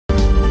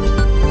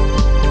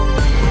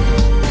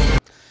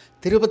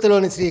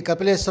తిరుపతిలోని శ్రీ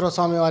కపిలేశ్వర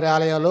స్వామివారి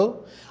ఆలయంలో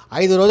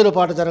 5 రోజుల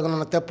పాటు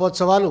జరగనున్న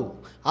తెప్పోత్సవాలు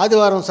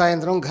ఆదివారం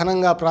సాయంత్రం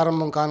ఘనంగా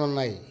ప్రారంభం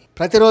కానున్నాయి.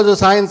 ప్రతిరోజు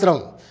సాయంత్రం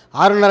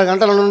 6:30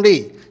 గంటల నుండి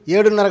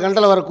 7:30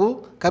 గంటల వరకు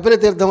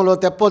కపిలతీర్థంలో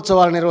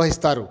తెప్పోత్సవాలు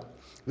నిర్వహిస్తారు.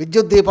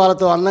 విద్యుత్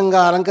దీపాలతో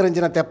అందంగా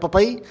అలంకరించిన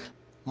తెప్పపై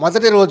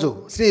మొదటి రోజు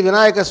శ్రీ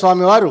వినాయక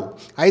స్వామివారు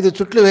 5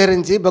 చుట్లు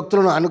విహరించి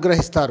భక్తులను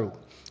అనుగ్రహిస్తారు.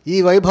 ఈ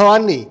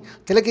వైభవాన్ని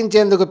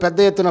తిలకించేందుకు పెద్ద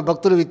ఎత్తున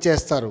భక్తులు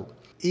విచ్చేస్తారు.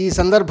 ఈ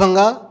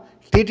సందర్భంగా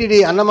టీటీడీ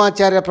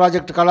అన్నమాచార్య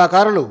ప్రాజెక్టు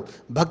కళాకారులు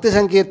భక్తి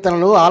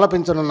సంకీర్తనలు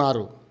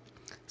ఆలపించనున్నారు.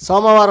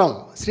 సోమవారం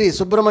శ్రీ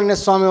సుబ్రహ్మణ్య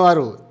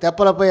స్వామివారు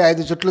తెప్పలపై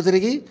 5 చుట్లు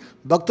తిరిగి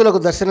భక్తులకు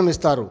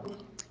దర్శనమిస్తారు.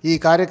 ఈ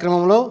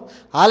కార్యక్రమంలో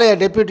ఆలయ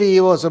deputy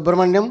EO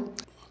Subrahmanyam,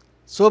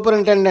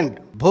 superintendent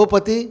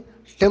Bhupathi,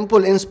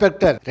 temple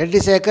inspector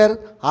Reddy Shekhar,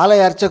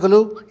 ఆలయ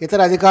అర్చకులు,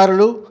 ఇతర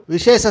అధికారులు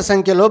విశేష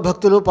సంఖ్యలో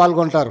భక్తులు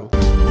పాల్గొంటారు.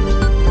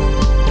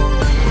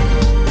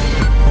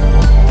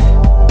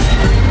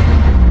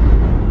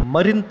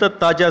 మరింత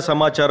తాజా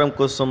సమాచారం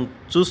కోసం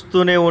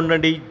చూస్తూనే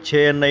ఉండండి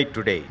JNI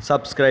టుడే.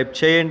 సబ్స్క్రైబ్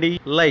చేయండి,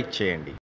 లైక్ చేయండి.